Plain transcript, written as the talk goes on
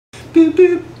Boop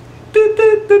boop. Boop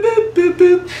boop boop boop boop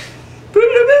boop. Boop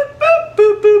boop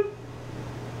boop boop.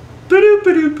 Boop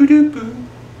boop boop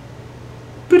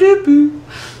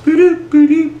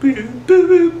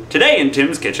boop. Today in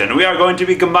Tim's Kitchen, we are going to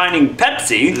be combining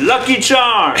Pepsi, Lucky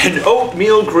Charm, and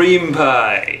oatmeal cream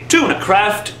pie, tuna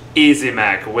craft Easy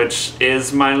Mac, which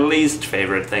is my least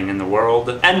favorite thing in the world,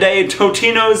 and a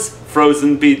Totino's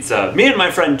frozen pizza. Me and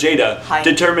my friend Jada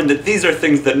determined that these are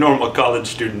things that normal college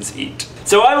students eat.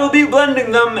 So I will be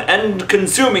blending them and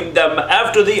consuming them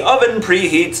after the oven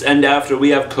preheats and after we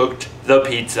have cooked the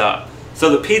pizza. So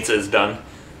the pizza is done.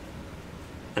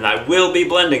 And I will be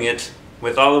blending it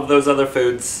with all of those other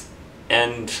foods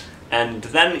and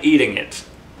then eating it.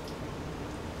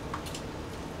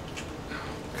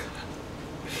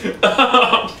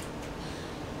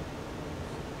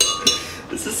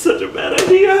 This is such a bad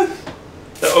idea.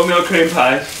 The oatmeal cream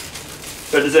pie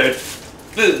for dessert.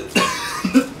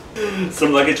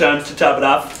 Some Lucky Charms to top it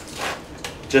off,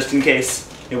 just in case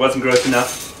it wasn't gross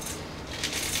enough.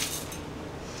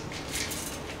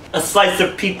 A slice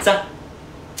of pizza.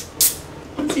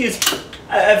 Let's use,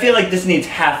 I feel like this needs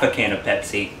half a can of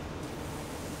Pepsi.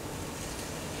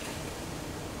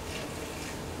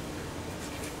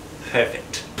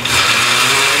 Perfect.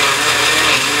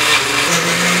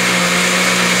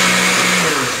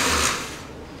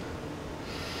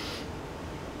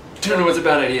 Tuna was a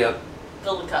bad idea.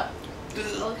 Fill the cup.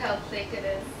 Look how thick it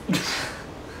is.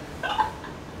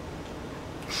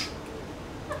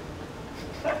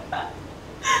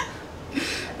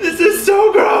 This is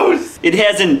so gross! It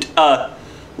hasn't,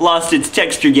 lost its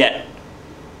texture yet.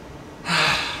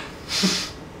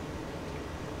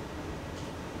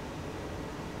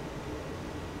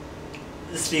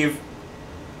 Steve,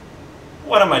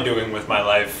 what am I doing with my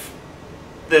life?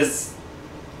 This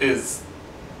is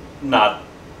not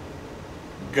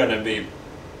gonna be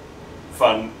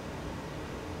fun.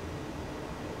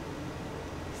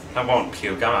 I won't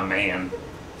puke, I'm a man.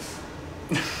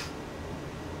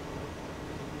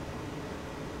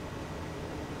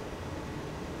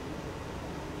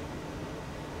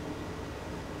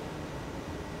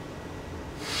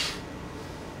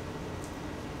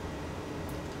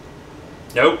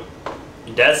 Nope.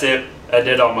 That's it. I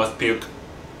did almost puke.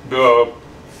 Blah.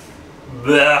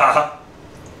 Blah.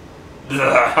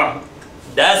 Blah.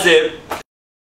 That's it.